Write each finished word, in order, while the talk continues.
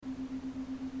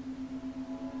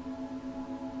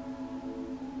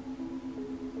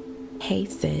Hey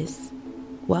sis,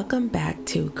 welcome back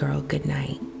to Girl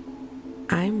Goodnight.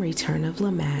 I'm Return of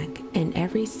Lamac, and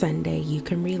every Sunday you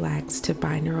can relax to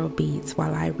binaural beats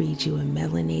while I read you a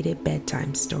melanated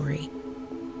bedtime story.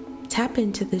 Tap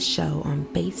into the show on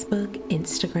Facebook,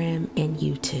 Instagram, and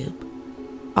YouTube.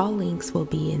 All links will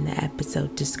be in the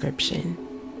episode description.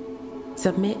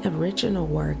 Submit original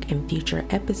work and future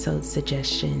episode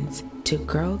suggestions to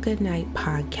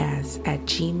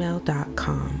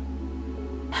girlgoodnightpodcast@gmail.com.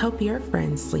 Help your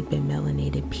friends sleep in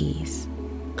melanated peace.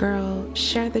 Girl,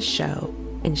 share the show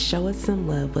and show us some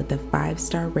love with a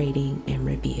 5-star rating and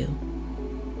review.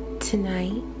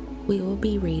 Tonight, we will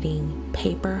be reading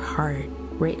Paper Heart,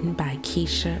 written by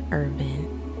Keisha Irvin.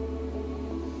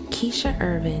 Keisha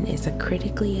Irvin is a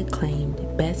critically acclaimed,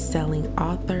 best-selling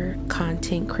author,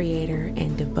 content creator,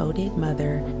 and devoted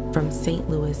mother from St.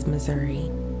 Louis,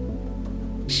 Missouri.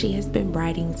 She has been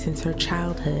writing since her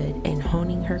childhood and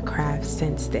honing her craft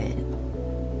since then.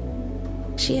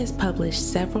 She has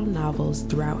published several novels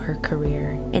throughout her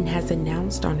career and has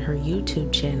announced on her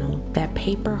YouTube channel that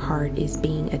Paper Heart is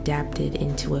being adapted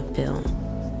into a film.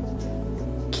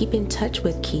 Keep in touch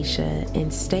with Keisha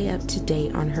and stay up to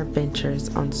date on her ventures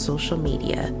on social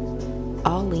media.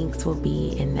 All links will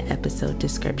be in the episode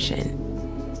description.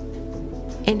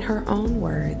 In her own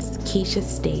words, Keisha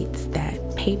states that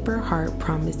Paper Heart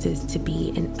promises to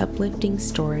be an uplifting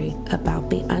story about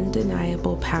the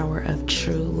undeniable power of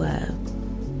true love.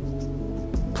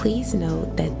 Please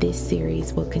note that this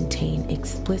series will contain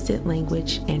explicit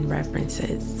language and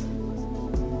references.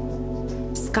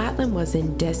 Scotland was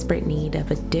in desperate need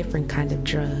of a different kind of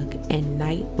drug, and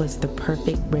Night was the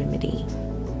perfect remedy.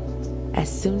 As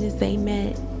soon as they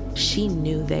met, she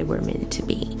knew they were meant to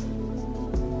be.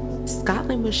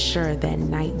 Scotland was sure that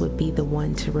Night would be the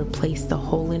one to replace the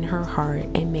hole in her heart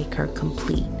and make her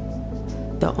complete.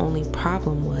 The only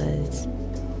problem was,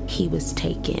 he was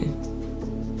taken.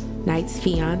 Night's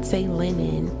fiancé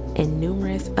Lennon and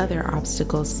numerous other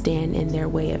obstacles stand in their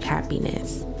way of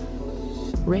happiness.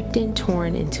 Ripped and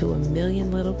torn into a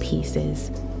million little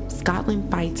pieces, Scotland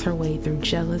fights her way through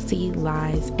jealousy,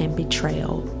 lies, and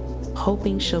betrayal,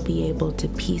 hoping she'll be able to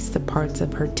piece the parts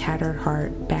of her tattered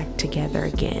heart back together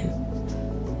again.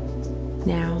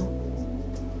 Now,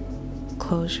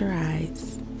 close your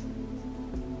eyes,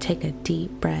 take a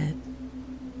deep breath,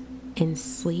 and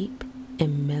sleep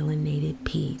in melanated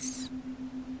peace.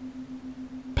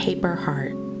 Paper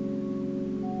Heart.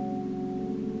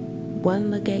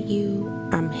 One look at you,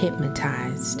 I'm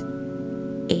hypnotized.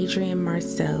 Adrienne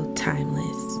Marcel,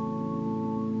 Timeless.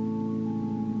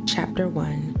 Chapter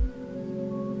 1.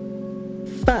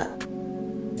 Fuck!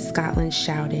 Scotland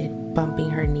shouted, bumping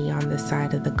her knee on the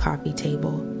side of the coffee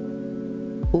table.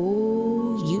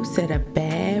 Ooh, you said a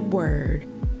bad word.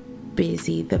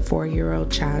 Busy, the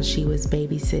 4-year-old child she was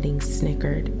babysitting,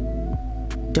 snickered.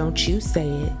 Don't you say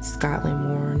it, Scotland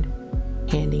warned,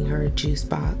 handing her a juice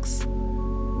box.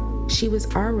 She was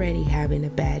already having a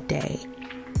bad day.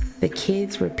 The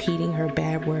kids repeating her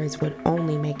bad words would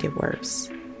only make it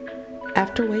worse.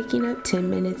 After waking up 10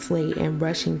 minutes late and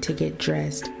rushing to get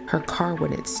dressed, her car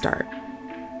wouldn't start.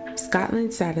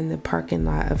 Scotland sat in the parking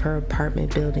lot of her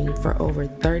apartment building for over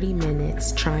 30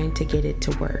 minutes trying to get it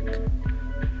to work.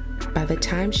 By the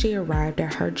time she arrived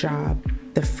at her job,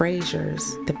 the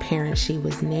Frasers, the parents she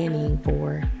was nannying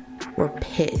for, were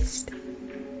pissed.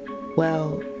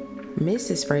 Well,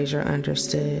 Mrs. Fraser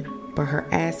understood, but her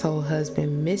asshole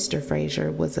husband, Mr.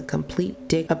 Fraser, was a complete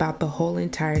dick about the whole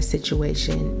entire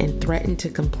situation and threatened to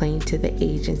complain to the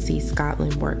agency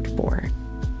Scotland worked for.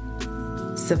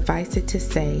 Suffice it to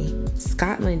say,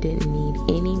 Scotland didn't need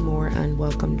any more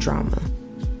unwelcome drama.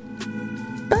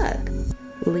 Fuck,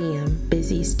 Liam,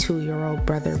 Busy's 2-year-old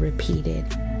brother, repeated.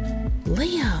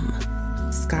 Liam,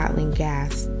 Scotland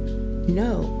gasped.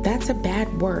 No, that's a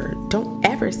bad word. Don't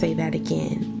ever say that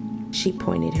again. She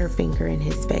pointed her finger in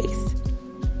his face.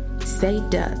 Say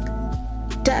duck.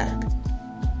 Duck.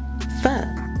 Fuck.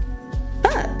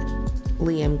 Fuck.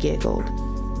 Liam giggled.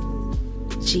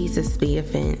 Jesus be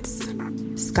offense.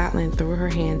 Scotland threw her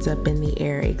hands up in the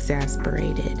air,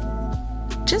 exasperated.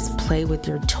 Just play with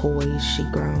your toys, she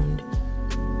groaned.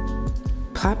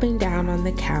 Plopping down on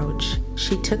the couch,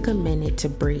 she took a minute to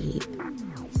breathe.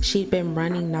 She'd been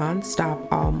running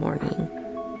nonstop all morning.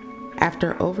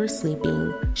 After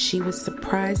oversleeping, she was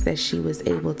surprised that she was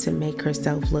able to make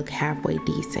herself look halfway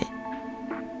decent.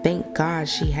 Thank God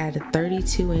she had a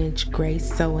 32-inch gray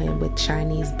sew-in with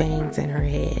Chinese bangs in her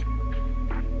head.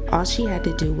 All she had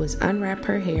to do was unwrap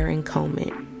her hair and comb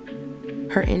it.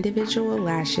 Her individual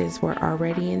lashes were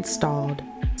already installed,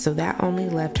 so that only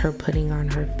left her putting on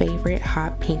her favorite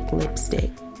hot pink lipstick,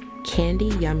 Candy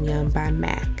Yum Yum by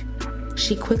MAC.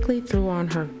 She quickly threw on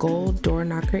her gold door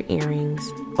knocker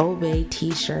earrings, Obey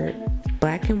t-shirt,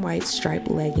 black and white striped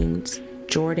leggings,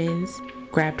 Jordans,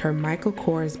 grabbed her Michael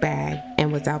Kors bag,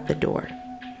 and was out the door.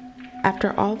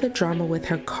 After all the drama with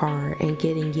her car and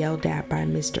getting yelled at by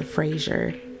Mr.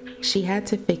 Frazier, she had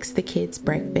to fix the kids'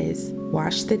 breakfast,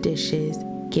 wash the dishes,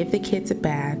 give the kids a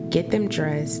bath, get them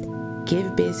dressed,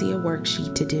 give Busy a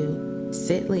worksheet to do,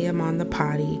 sit Liam on the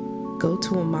potty, go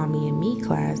to a mommy and me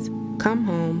class, come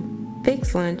home,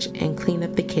 fix lunch, and clean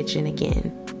up the kitchen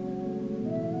again.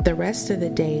 The rest of the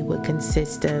day would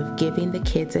consist of giving the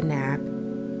kids a nap,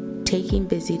 taking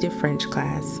Busy to French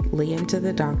class, Liam to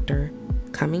the doctor,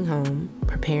 coming home,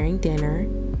 preparing dinner,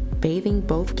 bathing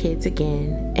both kids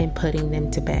again, and putting them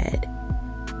to bed.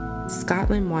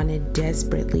 Scotland wanted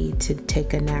desperately to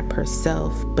take a nap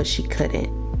herself, but she couldn't.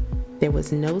 There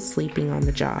was no sleeping on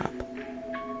the job.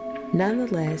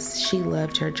 Nonetheless, she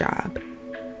loved her job.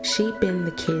 She'd been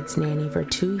the kids' nanny for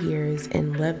 2 years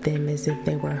and loved them as if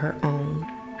they were her own.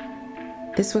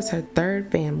 This was her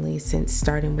third family since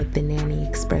starting with the Nanny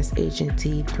Express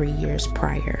agency 3 years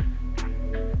prior.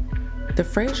 The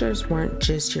Fraziers weren't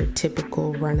just your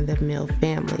typical run-of-the-mill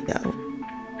family, though.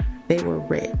 They were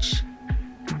rich,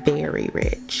 very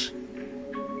rich.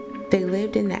 They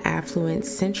lived in the affluent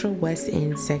Central West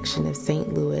End section of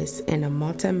St. Louis in a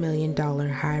multi-million-dollar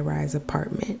high-rise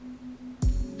apartment.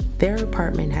 Their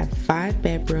apartment had 5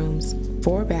 bedrooms,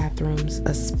 4 bathrooms,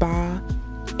 a spa,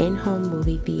 in-home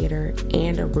movie theater,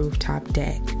 and a rooftop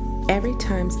deck. Every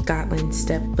time Scotland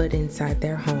stepped foot inside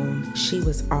their home, she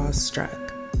was awestruck.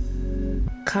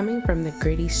 Coming from the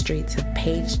gritty streets of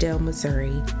Pagedale,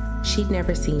 Missouri, she'd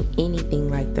never seen anything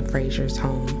like the Fraziers'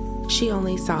 home. She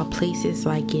only saw places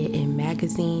like it in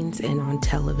magazines and on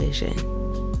television.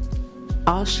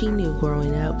 All she knew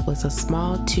growing up was a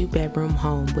small 2-bedroom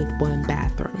home with 1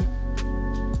 bathroom.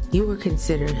 You were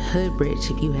considered hood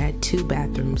rich if you had 2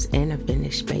 bathrooms and a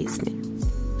finished basement.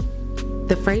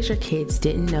 The Frazier kids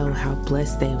didn't know how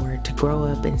blessed they were to grow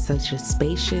up in such a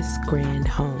spacious, grand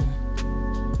home.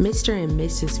 Mr. and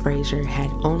Mrs. Frazier had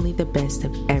only the best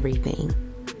of everything.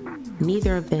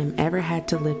 Neither of them ever had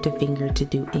to lift a finger to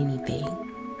do anything.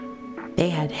 They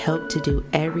had help to do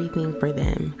everything for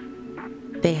them.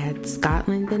 They had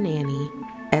Scotland the nanny,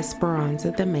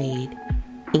 Esperanza the maid,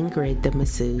 Ingrid the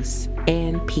masseuse,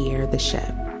 and Pierre the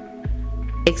chef.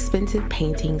 Expensive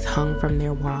paintings hung from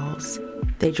their walls.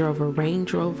 They drove a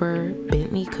Range Rover,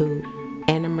 Bentley coupe,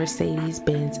 and a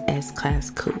Mercedes-Benz S-Class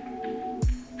coupe.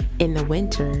 In the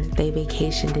winter, they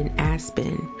vacationed in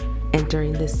Aspen, and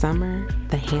during the summer,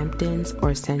 the Hamptons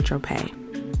or Saint-Tropez.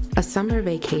 A summer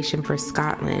vacation for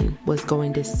Scotland was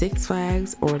going to Six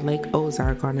Flags or Lake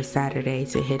Ozark on a Saturday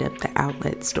to hit up the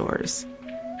outlet stores.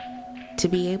 To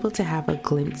be able to have a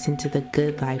glimpse into the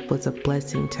good life was a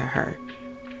blessing to her.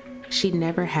 She'd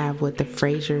never have what the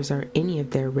Fraziers or any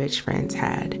of their rich friends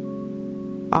had.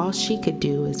 All she could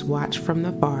do is watch from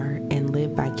afar and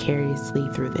live vicariously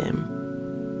through them.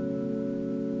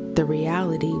 The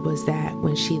reality was that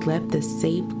when she left the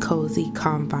safe, cozy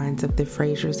confines of the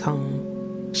Fraziers'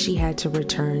 home, she had to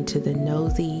return to the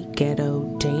nosy,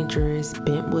 ghetto, dangerous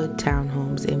Bentwood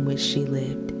townhomes in which she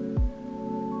lived.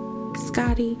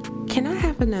 "Scotty, can I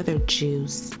have another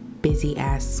juice?" Busy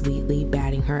asked sweetly,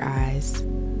 batting her eyes.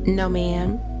 "No,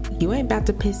 ma'am. You ain't about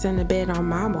to piss in the bed on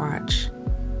my watch."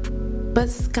 "But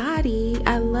Scotty,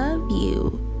 I love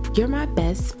you. You're my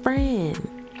best friend."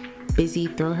 Busy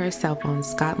threw herself on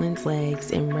Scotland's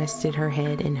legs and rested her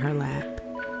head in her lap.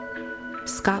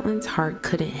 Scotland's heart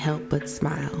couldn't help but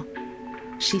smile.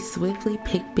 She swiftly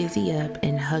picked Busy up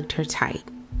and hugged her tight.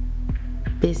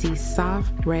 Busy's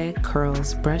soft red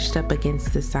curls brushed up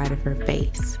against the side of her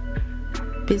face.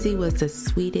 Busy was the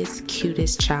sweetest,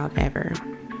 cutest child ever.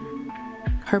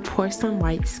 Her porcelain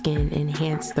white skin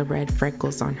enhanced the red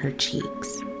freckles on her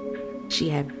cheeks. She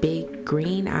had big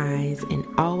green eyes and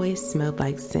always smelled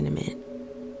like cinnamon.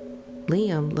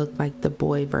 Liam looked like the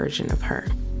boy version of her.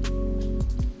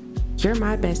 "You're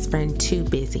my best friend too,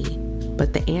 Busy,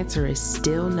 but the answer is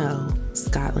still no,"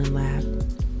 Scotland laughed.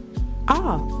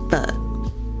 "Aw, fuck,"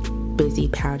 Busy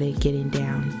pouted, getting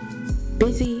down.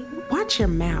 "Busy, watch your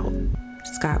mouth,"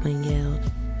 Scotland yelled.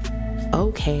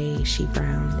 "Okay," she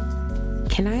frowned.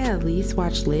 "Can I at least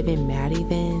watch Liv and Maddie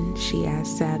then?" she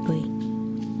asked sadly.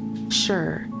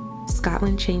 "Sure."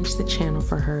 Scotland changed the channel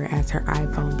for her as her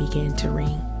iPhone began to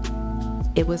ring.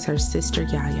 It was her sister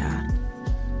Yaya.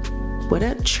 "What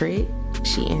up, Trick?"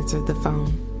 She answered the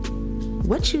phone.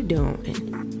 "What you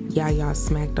doing?" Yaya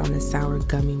smacked on a sour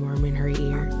gummy worm in her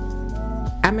ear.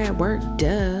 "I'm at work,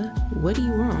 duh. What do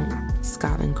you want?"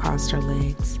 Scotland crossed her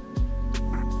legs.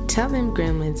 "Tell them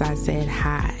gremlins I said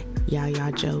hi,"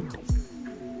 Yaya joked.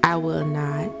 I will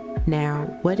not. Now,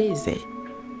 what is it?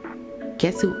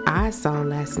 Guess who I saw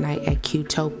last night at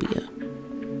Qtopia?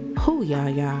 Who,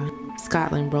 Yaya?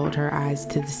 Scotland rolled her eyes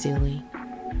to the ceiling.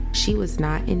 She was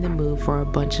not in the mood for a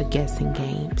bunch of guessing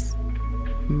games.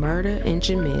 Murda and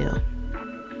Jamil.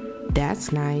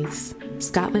 That's nice.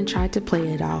 Scotland tried to play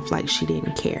it off like she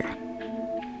didn't care.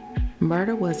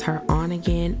 Murda was her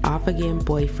on-again, off-again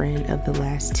boyfriend of the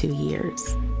last 2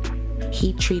 years.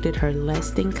 He treated her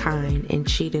less than kind and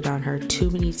cheated on her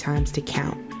too many times to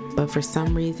count, but for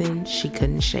some reason, she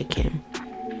couldn't shake him.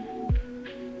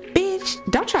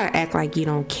 Bitch, don't try to act like you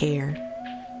don't care.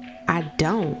 I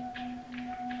don't.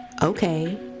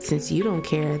 Okay, since you don't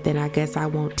care, then I guess I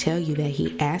won't tell you that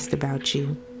he asked about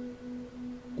you.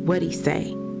 What'd he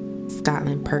say?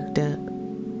 Scotland perked up.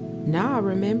 Nah,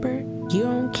 remember? You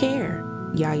don't care,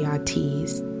 Yaya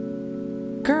teased.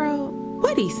 Girl,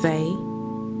 what'd he say?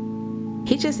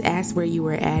 He just asked where you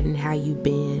were at and how you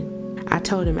been. I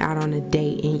told him out on a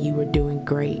date and you were doing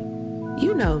great.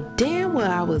 You know damn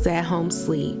well I was at home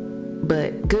asleep.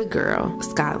 But good girl,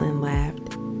 Scotland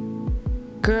laughed.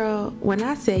 Girl, when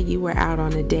I said you were out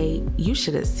on a date, you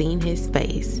should have seen his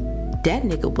face. That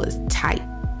nigga was tight,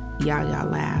 Yaya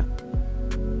laughed.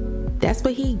 That's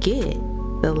what he get.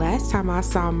 The last time I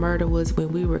saw Murda was when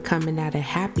we were coming out of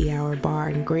Happy Hour Bar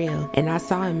and Grill, and I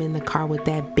saw him in the car with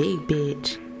that big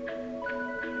bitch.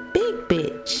 Big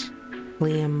bitch,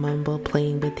 Liam mumbled,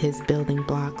 playing with his building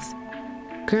blocks.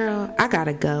 Girl, I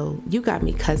gotta go. You got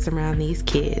me cussing around these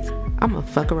kids. I'ma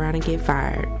fuck around and get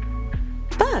fired.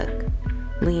 Fuck,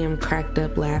 Liam cracked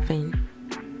up laughing.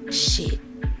 Shit,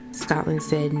 Scotland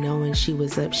said, knowing she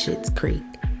was up Shit's Creek.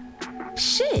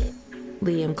 Shit,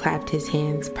 Liam clapped his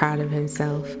hands, proud of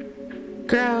himself.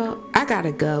 Girl, I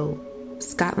gotta go.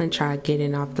 Scotland tried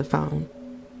getting off the phone.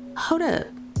 Hold up,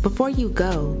 before you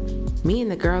go, me and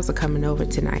the girls are coming over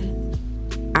tonight.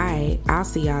 Alright, I'll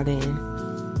see y'all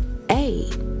then. Hey,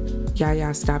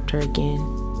 Yaya stopped her again.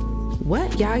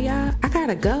 What, Yaya? I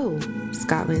gotta go,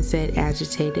 Scotland said,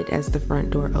 agitated as the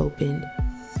front door opened.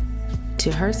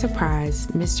 To her surprise,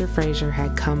 Mr. Fraser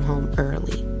had come home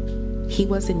early. He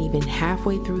wasn't even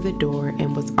halfway through the door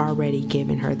and was already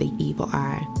giving her the evil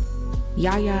eye.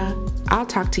 Yaya, I'll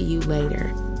talk to you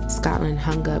later. Scotland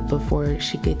hung up before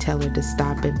she could tell her to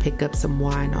stop and pick up some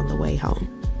wine on the way home.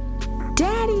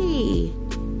 Daddy!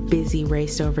 Busy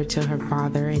raced over to her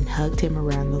father and hugged him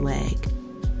around the leg.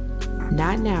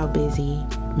 Not now, Busy.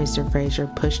 Mr. Fraser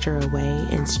pushed her away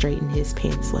and straightened his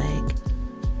pants leg.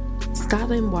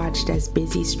 Scotland watched as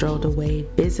Busy strolled away,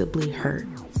 visibly hurt.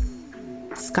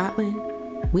 Scotland,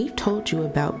 we've told you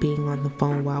about being on the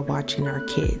phone while watching our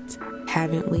kids,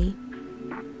 haven't we?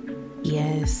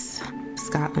 Yes,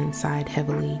 Scotland sighed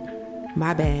heavily.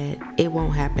 My bad, it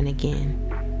won't happen again.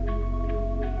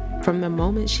 From the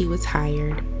moment she was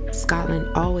hired, Scotland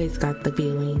always got the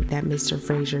feeling that Mr.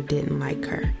 Fraser didn't like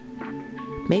her.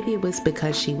 Maybe it was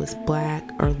because she was black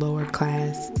or lower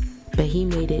class, but he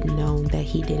made it known that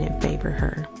he didn't favor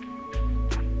her.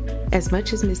 As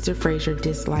much as Mr. Fraser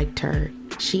disliked her,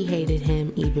 she hated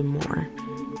him even more.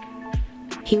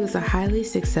 He was a highly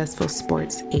successful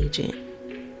sports agent.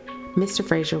 Mr.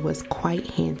 Fraser was quite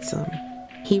handsome.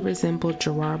 He resembled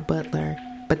Gerard Butler,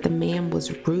 but the man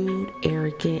was rude,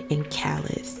 arrogant, and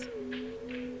callous.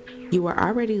 You were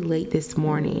already late this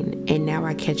morning, and now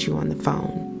I catch you on the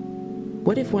phone.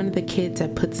 What if one of the kids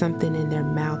had put something in their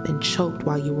mouth and choked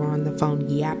while you were on the phone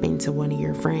yapping to one of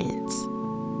your friends?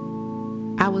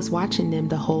 I was watching them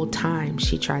the whole time,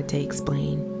 she tried to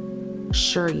explain.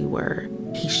 Sure you were.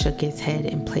 He shook his head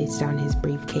and placed down his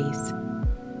briefcase.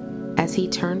 As he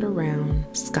turned around,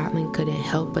 Scotland couldn't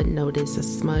help but notice a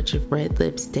smudge of red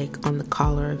lipstick on the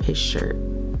collar of his shirt.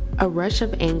 A rush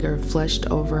of anger flushed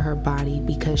over her body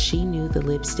because she knew the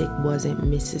lipstick wasn't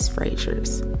Mrs.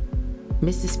 Fraser's.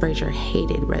 Mrs. Fraser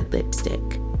hated red lipstick.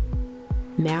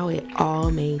 Now it all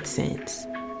made sense.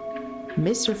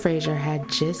 Mr. Fraser had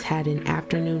just had an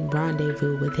afternoon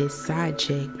rendezvous with his side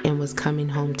chick and was coming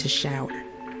home to shower.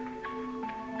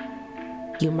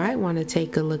 You might want to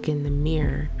take a look in the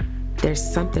mirror.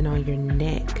 There's something on your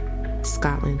neck,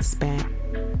 Scotland spat.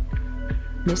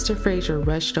 Mr. Fraser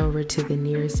rushed over to the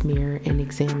nearest mirror and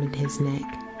examined his neck.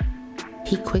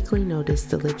 He quickly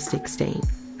noticed the lipstick stain.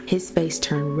 His face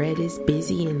turned red as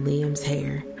Busy and Liam's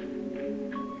hair.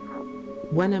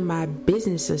 One of my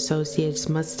business associates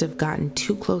must have gotten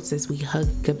too close as we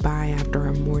hugged goodbye after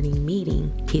our morning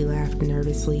meeting, he laughed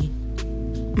nervously.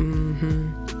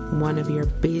 One of your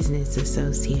business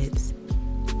associates.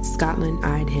 Scotland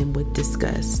eyed him with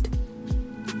disgust.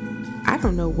 I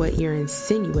don't know what you're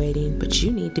insinuating, but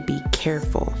you need to be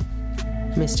careful.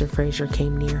 Mr. Fraser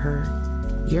came near her.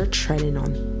 You're treading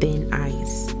on thin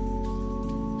ice.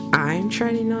 I'm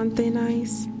treading on thin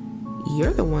ice?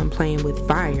 You're the one playing with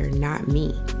fire, not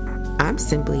me. I'm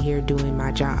simply here doing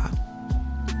my job.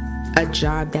 A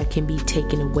job that can be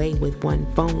taken away with one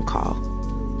phone call.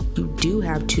 You do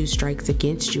have 2 strikes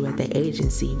against you at the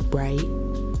agency, right?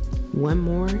 One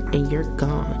more and you're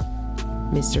gone.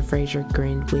 Mr. Frazier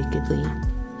grinned wickedly.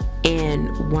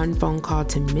 And 1 phone call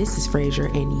to Mrs. Frazier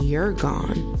and you're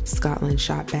gone, Scotland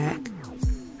shot back.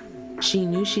 She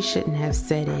knew she shouldn't have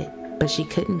said it, but she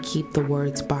couldn't keep the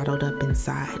words bottled up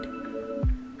inside.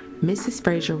 Mrs.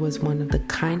 Frazier was one of the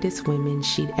kindest women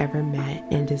she'd ever met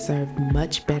and deserved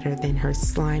much better than her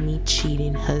slimy,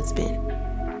 cheating husband.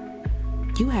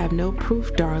 You have no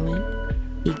proof, darling.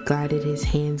 He glided his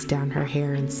hands down her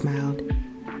hair and smiled.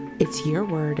 It's your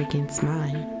word against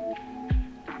mine.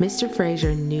 Mr.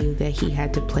 Frazier knew that he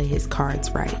had to play his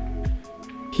cards right.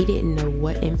 He didn't know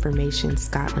what information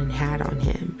Scotland had on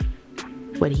him.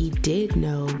 What he did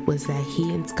know was that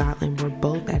he and Scotland were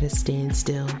both at a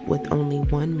standstill with only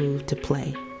one move to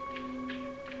play.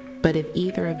 But if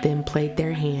either of them played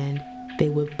their hand, they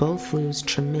would both lose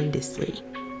tremendously.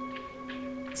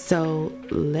 So,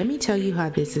 let me tell you how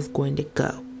this is going to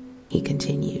go, he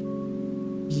continued.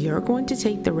 You're going to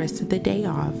take the rest of the day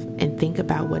off and think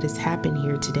about what has happened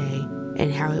here today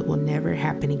and how it will never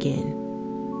happen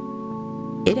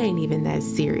again. It ain't even that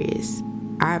serious.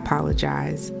 I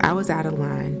apologize. I was out of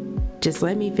line. Just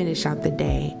let me finish out the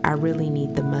day. I really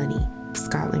need the money,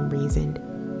 Scotland reasoned.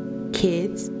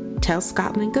 Kids, tell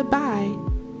Scotland goodbye.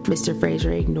 Mr.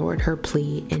 Frazier ignored her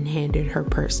plea and handed her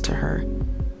purse to her.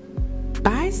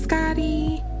 Bye,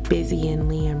 Scotty. Busy and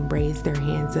Liam raised their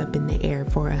hands up in the air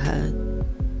for a hug.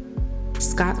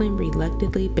 Scotland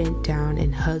reluctantly bent down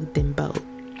and hugged them both.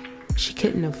 She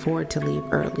couldn't afford to leave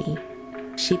early.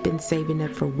 She'd been saving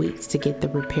up for weeks to get the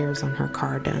repairs on her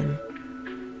car done.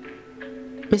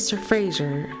 Mr.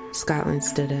 Frazier, Scotland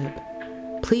stood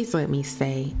up. Please let me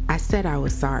say, I said I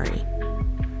was sorry.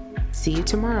 See you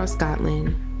tomorrow,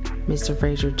 Scotland. Mr.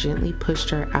 Frazier gently pushed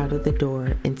her out of the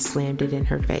door and slammed it in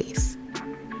her face.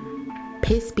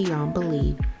 Pissed beyond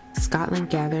belief, Scotland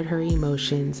gathered her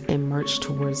emotions and marched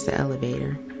towards the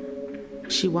elevator.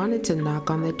 She wanted to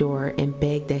knock on the door and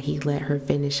beg that he let her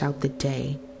finish out the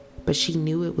day, but she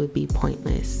knew it would be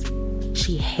pointless.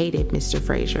 She hated Mr.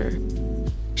 Frazier.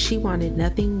 She wanted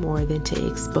nothing more than to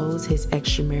expose his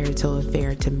extramarital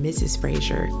affair to Mrs.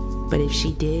 Frazier, but if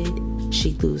she did,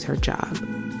 she'd lose her job.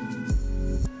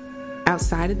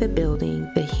 Outside of the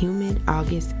building, the humid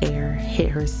August air hit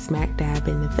her smack dab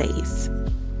in the face.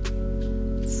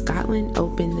 Scotland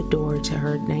opened the door to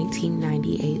her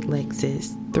 1998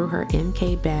 Lexus, threw her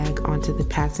MK bag onto the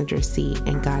passenger seat,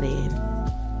 and got in.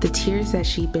 The tears that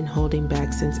she'd been holding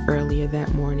back since earlier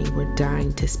that morning were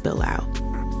dying to spill out.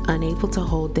 Unable to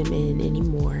hold them in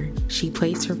anymore, she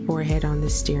placed her forehead on the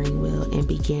steering wheel and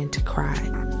began to cry.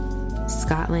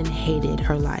 Scotland hated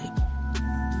her life.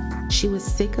 She was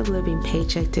sick of living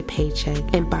paycheck to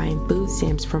paycheck and buying food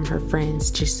stamps from her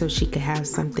friends just so she could have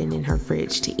something in her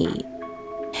fridge to eat.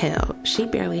 Hell, she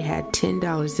barely had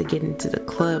 $10 to get into the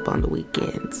club on the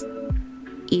weekends.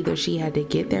 Either she had to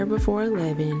get there before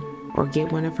 11 or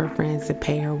get one of her friends to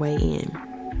pay her way in.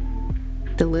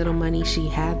 The little money she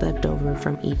had left over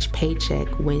from each paycheck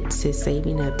went to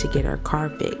saving up to get her car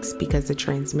fixed because the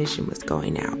transmission was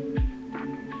going out.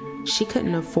 She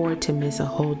couldn't afford to miss a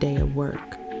whole day of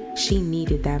work. She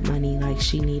needed that money like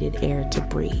she needed air to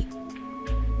breathe.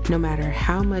 No matter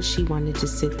how much she wanted to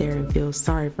sit there and feel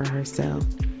sorry for herself,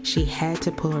 she had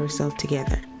to pull herself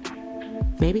together.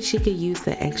 Maybe she could use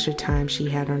the extra time she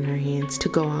had on her hands to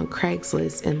go on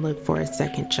Craigslist and look for a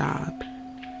second job.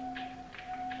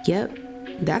 Yep,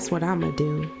 that's what I'ma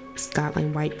do.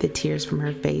 Scotland wiped the tears from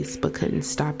her face but couldn't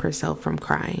stop herself from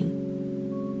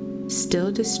crying.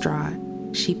 Still distraught,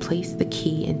 she placed the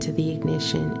key into the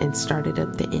ignition and started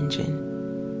up the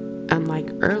engine. Unlike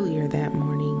earlier that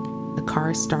morning, the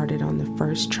car started on the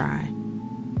first try.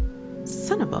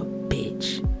 Son of a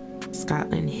bitch,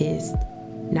 Scotland hissed,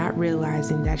 not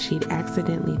realizing that she'd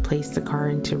accidentally placed the car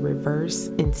into reverse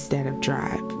instead of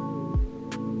drive.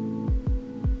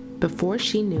 Before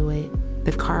she knew it,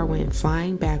 the car went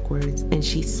flying backwards and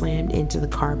she slammed into the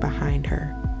car behind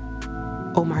her.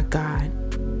 Oh my God,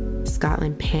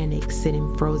 Scotland panicked,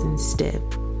 sitting frozen stiff.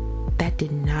 That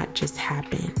did not just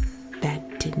happen.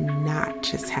 That did not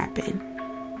just happen.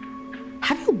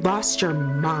 Have you lost your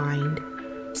mind?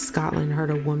 Scotland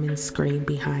heard a woman scream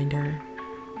behind her.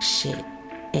 Shit,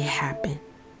 it happened.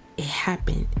 It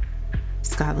happened.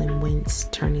 Scotland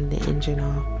winced, turning the engine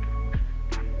off.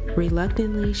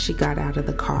 Reluctantly, she got out of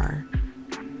the car.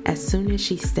 As soon as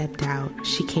she stepped out,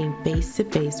 she came face to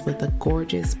face with a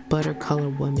gorgeous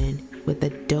butter-colored woman with a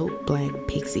dope black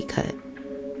pixie cut.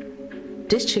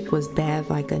 This chick was bad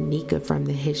like Anika from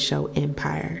the hit show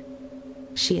Empire.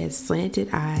 She had slanted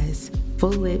eyes, full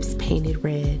lips painted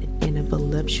red, and a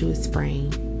voluptuous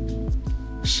frame.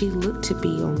 She looked to be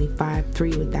only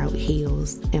 5'3" without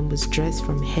heels and was dressed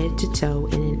from head to toe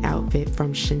in an outfit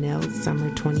from Chanel's Summer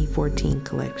 2014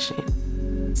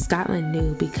 collection. Scotland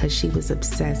knew because she was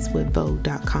obsessed with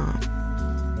Vogue.com.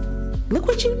 "Look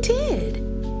what you did!"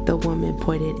 The woman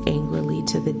pointed angrily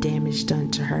to the damage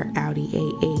done to her Audi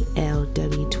A8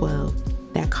 LW12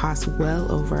 that cost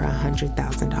well over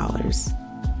 $100,000.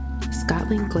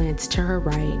 Scotland glanced to her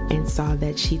right and saw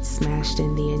that she'd smashed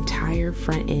in the entire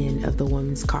front end of the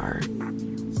woman's car.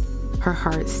 Her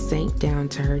heart sank down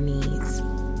to her knees.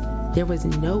 There was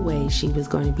no way she was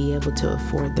going to be able to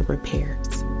afford the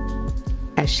repairs.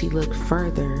 As she looked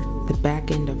further, the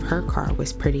back end of her car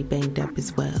was pretty banged up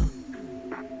as well.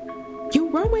 "You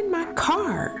ruined my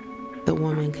car!" the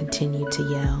woman continued to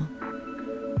yell.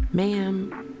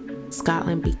 "Ma'am,"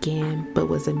 Scotland began, but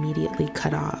was immediately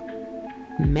cut off.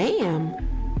 "Ma'am?"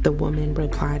 the woman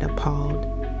replied, appalled.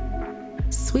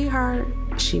 "Sweetheart,"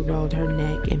 she rolled her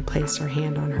neck and placed her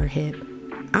hand on her hip.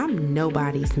 "I'm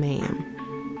nobody's ma'am.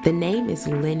 The name is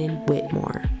Lennon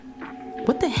Whitmore.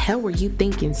 What the hell were you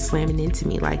thinking slamming into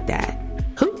me like that?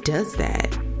 Who does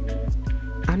that?"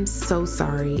 "I'm so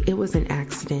sorry. It was an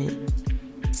accident."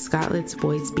 Scotland's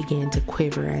voice began to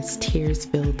quiver as tears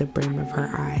filled the brim of her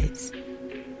eyes.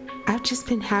 "I've just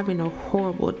been having a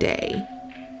horrible day.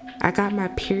 I got my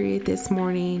period this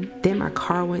morning, then my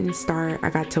car wouldn't start,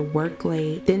 I got to work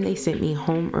late, then they sent me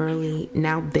home early,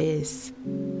 now this."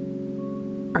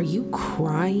 "Are you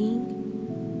crying?"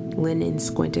 Lennon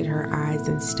squinted her eyes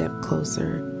and stepped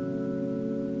closer.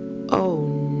 "Oh,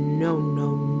 no.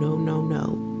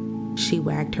 She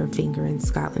wagged her finger in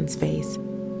Scotland's face.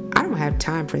 "I don't have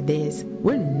time for this.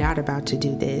 We're not about to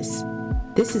do this.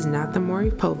 This is not the Maury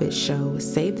Povich show.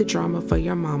 Save the drama for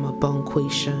your mama,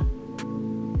 Bonquisha."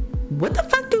 "What the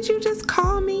fuck did you just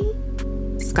call me?"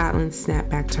 Scotland snapped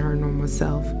back to her normal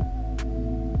self.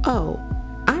 "Oh,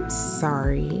 I'm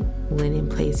sorry." Lennon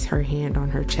placed her hand on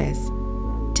her chest.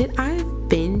 "Did I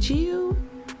offend you?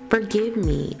 Forgive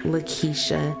me,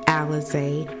 Lakeisha,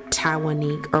 Alize,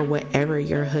 Taiwanique, or whatever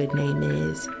your hood name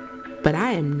is. But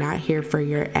I am not here for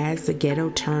your As the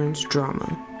Ghetto Turns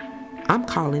drama. I'm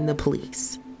calling the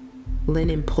police."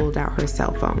 Lennon pulled out her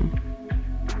cell phone.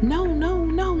 No,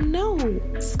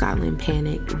 Scotland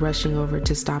panicked, rushing over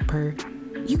to stop her.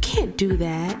 "You can't do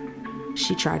that."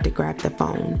 She tried to grab the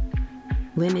phone.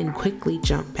 Lennon quickly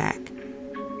jumped back.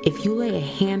 "If you lay a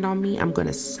hand on me, I'm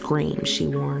gonna scream," she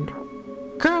warned.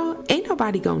 "Girl, ain't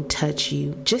nobody gonna touch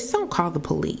you. Just don't call the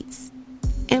police."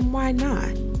 "And why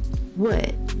not?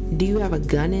 What, do you have a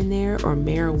gun in there or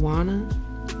marijuana?"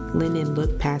 Lennon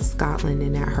looked past Scotland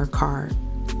and at her car.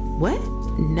 "What?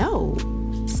 No."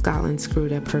 Scotland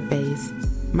screwed up her face.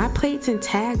 "My plates and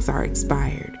tags are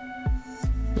expired."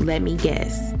 "Let me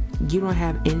guess. You don't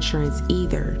have insurance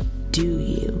either, do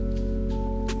you?"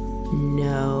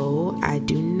 "No, I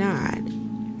do not.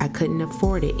 I couldn't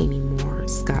afford it anymore,"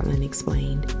 Scotland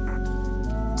explained.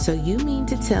 "So you mean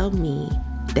to tell me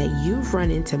that you've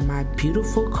run into my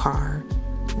beautiful car,"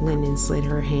 Lennon slid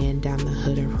her hand down the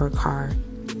hood of her car,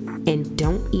 "and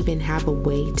don't even have a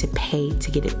way to pay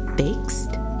to get it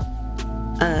fixed?"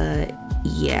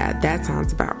 Yeah, that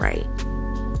sounds about right."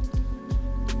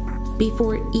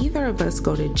 "Before either of us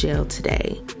go to jail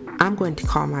today, I'm going to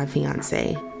call my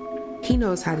fiancé. He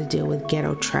knows how to deal with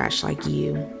ghetto trash like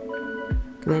you."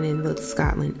 Lennon looked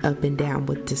Scotland up and down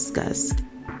with disgust.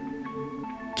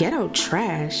 "Ghetto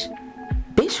trash?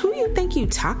 Bitch, who you think you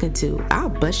talking to? I'll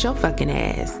bust your fucking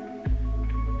ass."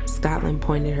 Scotland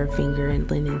pointed her finger in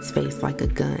Lennon's face like a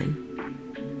gun.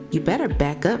 "You better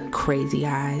back up, crazy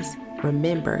eyes.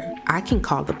 Remember, I can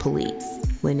call the police,"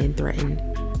 Lennon threatened.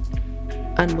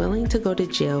 Unwilling to go to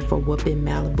jail for whooping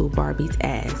Malibu Barbie's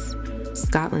ass,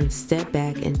 Scotland stepped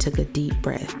back and took a deep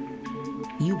breath.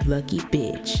 "You lucky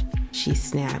bitch," she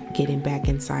snapped, getting back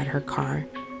inside her car.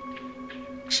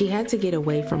 She had to get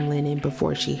away from Lennon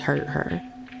before she hurt her.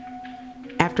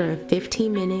 After a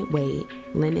 15-minute wait,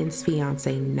 Lennon's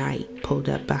fiancé, Knight, pulled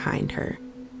up behind her.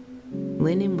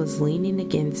 Lennon was leaning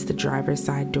against the driver's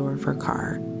side door of her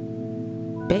car.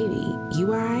 "Baby,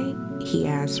 you alright?" he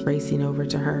asked, racing over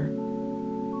to her.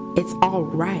 "It's all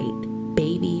right.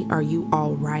 Baby, are you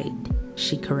all right?"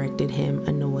 she corrected him,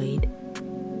 annoyed.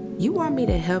 "You want me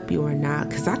to help you or not?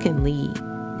 'Cause I can leave,"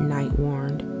 Knight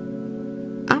warned.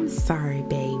 "I'm sorry,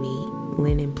 baby."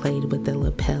 Lennon played with the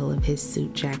lapel of his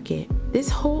suit jacket. This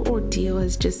whole ordeal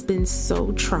has just been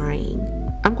so trying.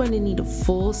 I'm going to need a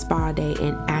full spa day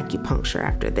and acupuncture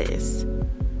after this.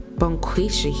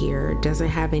 Bonquisha here doesn't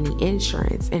have any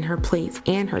insurance, and her plates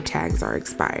and her tags are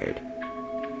expired.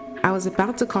 I was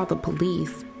about to call the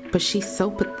police, but she's so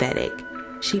pathetic.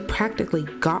 She practically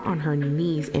got on her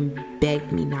knees and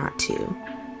begged me not to.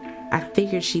 I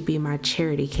figured she'd be my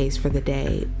charity case for the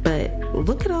day, but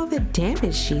look at all the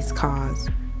damage she's caused,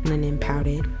 Lennon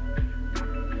pouted.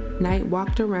 Knight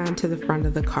walked around to the front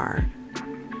of the car.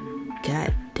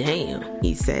 God damn,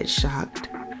 he said, shocked.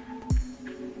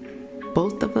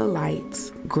 Both of the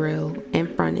lights, grill,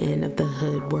 and front end of the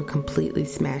hood were completely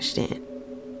smashed in.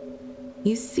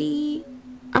 You see,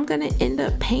 I'm gonna end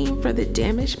up paying for the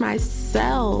damage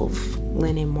myself,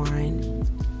 Lennon whined.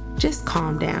 Just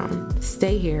calm down.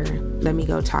 Stay here. Let me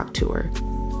go talk to her.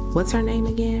 What's her name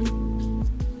again?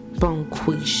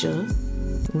 Bonquisha,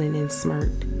 Lennon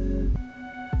smirked.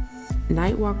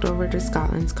 Knight walked over to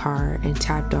Scotland's car and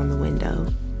tapped on the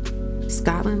window.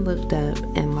 Scotland looked up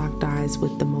and locked eyes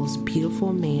with the most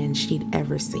beautiful man she'd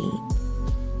ever seen.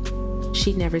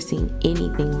 She'd never seen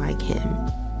anything like him.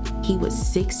 He was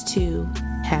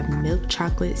 6'2", had milk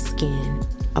chocolate skin,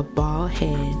 a bald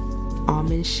head,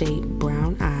 almond-shaped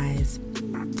brown eyes,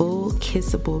 full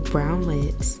kissable brown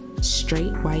lips,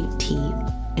 straight white teeth,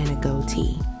 and a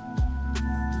goatee.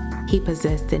 He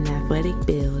possessed an athletic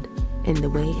build, and the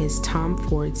way his Tom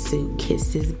Ford suit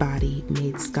kissed his body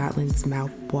made Scotland's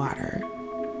mouth water.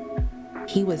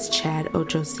 He was Chad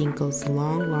Ochocinco's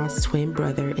long-lost twin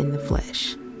brother in the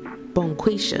flesh.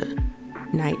 Bonquisha,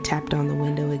 Knight tapped on the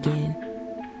window again.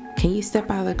 Can you step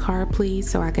out of the car, please,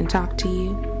 so I can talk to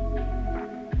you?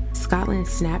 Scotland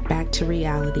snapped back to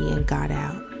reality and got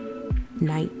out.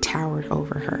 Knight towered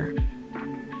over her.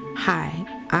 Hi,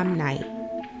 I'm Knight.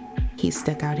 He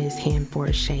stuck out his hand for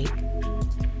a shake.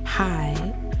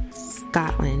 Hi,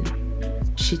 Scotland.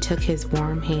 She took his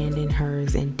warm hand in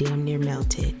hers and damn near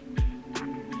melted.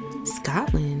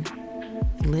 Scotland?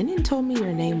 Lennon told me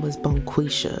your name was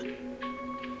Bonquisha.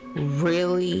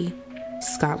 Really?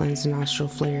 Scotland's nostril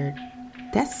flared.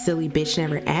 That silly bitch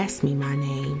never asked me my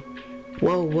name.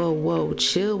 Whoa,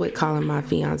 chill with calling my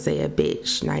fiancé a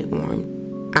bitch, Knight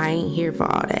warned. I ain't here for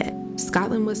all that.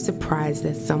 Scotland was surprised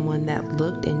that someone that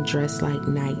looked and dressed like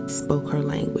Knight spoke her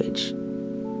language.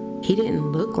 He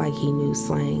didn't look like he knew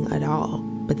slang at all,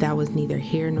 but that was neither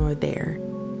here nor there.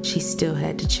 She still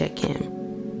had to check him.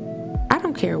 I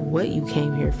don't care what you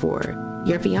came here for.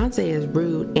 Your fiancé is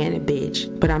rude and a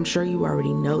bitch, but I'm sure you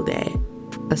already know that.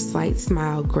 A slight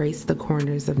smile graced the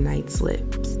corners of Knight's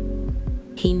lips.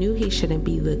 He knew he shouldn't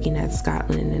be looking at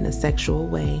Scotland in a sexual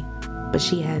way, but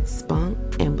she had spunk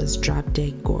and was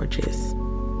drop-dead gorgeous.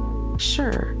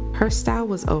 Sure, her style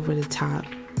was over the top,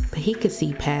 but he could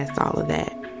see past all of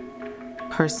that.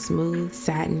 Her smooth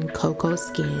satin cocoa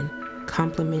skin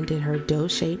complemented her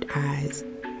doe-shaped eyes,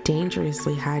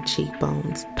 dangerously high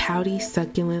cheekbones, pouty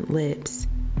succulent lips,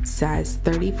 size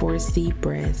 34C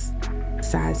breasts,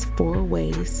 size 4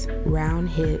 waist, round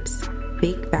hips,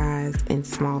 big thighs, and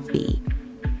small feet.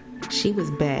 She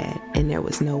was bad, and there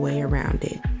was no way around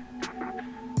it.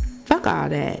 Fuck all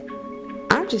that.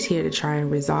 I'm just here to try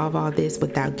and resolve all this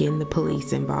without getting the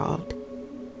police involved.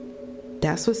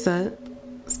 That's what's up.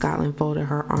 Scotland folded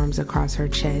her arms across her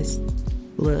chest.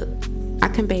 Look, I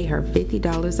can pay her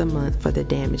 $50 a month for the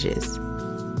damages.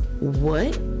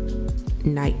 What?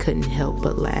 Knight couldn't help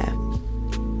but laugh.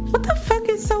 What the fuck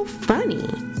is so funny?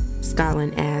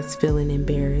 Scotland asked, feeling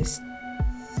embarrassed.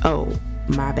 Oh,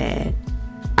 my bad.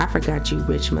 I forgot you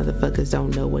rich motherfuckers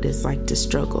don't know what it's like to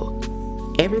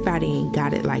struggle. Everybody ain't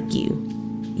got it like you.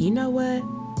 You know what?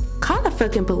 Call the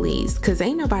fucking police, cause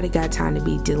ain't nobody got time to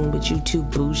be dealing with you two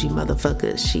bougie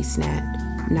motherfuckers, she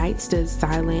snapped. Knight stood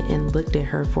silent and looked at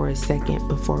her for a second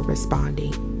before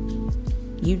responding.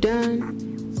 You done?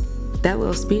 That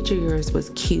little speech of yours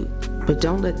was cute, but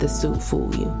don't let the suit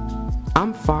fool you.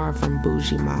 I'm far from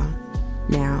bougie, ma.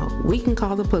 Now, we can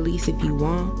call the police if you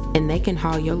want, and they can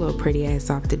haul your little pretty ass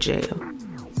off to jail.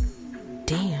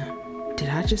 Damn, did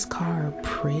I just call her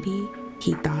pretty?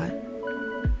 He thought.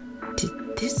 Did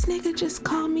this nigga just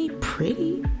call me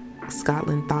pretty?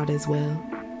 Scotland thought as well.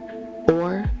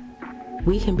 Or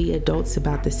we can be adults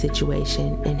about the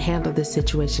situation and handle the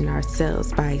situation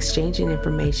ourselves by exchanging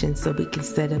information so we can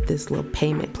set up this little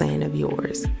payment plan of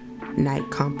yours. Knight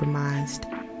compromised.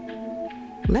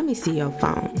 Let me see your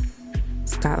phone.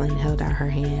 Scotland held out her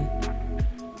hand.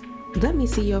 Let me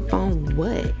see your phone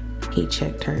what? He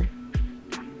checked her.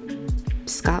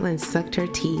 Scotland sucked her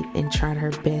teeth and tried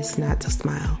her best not to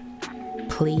smile.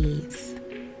 Please.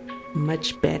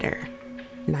 Much better.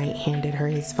 Knight handed her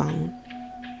his phone.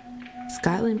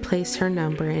 Scotland placed her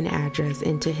number and address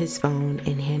into his phone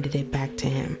and handed it back to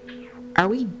him. Are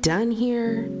we done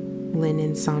here?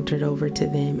 Lennon sauntered over to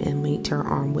them and linked her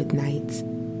arm with Knight's.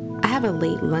 I have a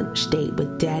late lunch date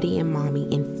with Daddy and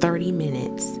Mommy in 30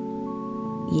 minutes.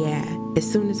 Yeah,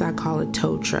 as soon as I call a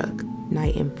tow truck,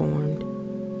 Knight informed.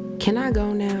 Can I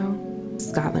go now?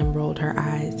 Scotland rolled her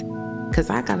eyes.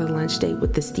 'Cause I got a lunch date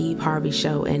with the Steve Harvey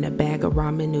Show and a bag of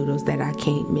ramen noodles that I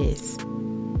can't miss.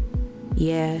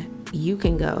 Yeah, you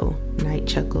can go, Knight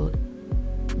chuckled.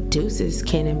 Deuces,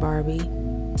 Ken and Barbie.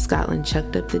 Scotland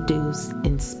chucked up the deuce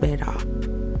and sped off.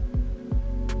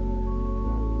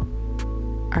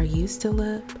 Are you still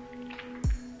up?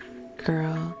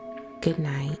 Girl, good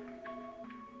night.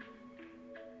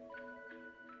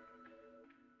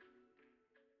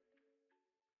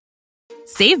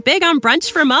 Save big on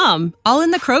brunch for mom, all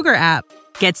in the Kroger app.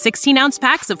 Get 16-ounce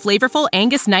packs of flavorful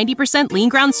Angus 90% lean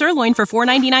ground sirloin for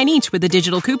 $4.99 each with a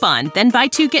digital coupon. Then buy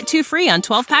 2, get 2 free on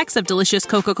 12 packs of delicious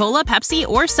Coca-Cola, Pepsi,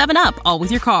 or 7-Up, all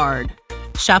with your card.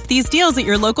 Shop these deals at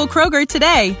your local Kroger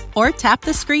today, or tap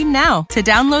the screen now to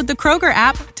download the Kroger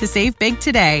app to save big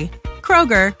today.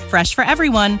 Kroger, fresh for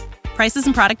everyone. Prices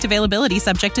and product availability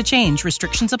subject to change.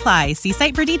 Restrictions apply. See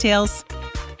site for details.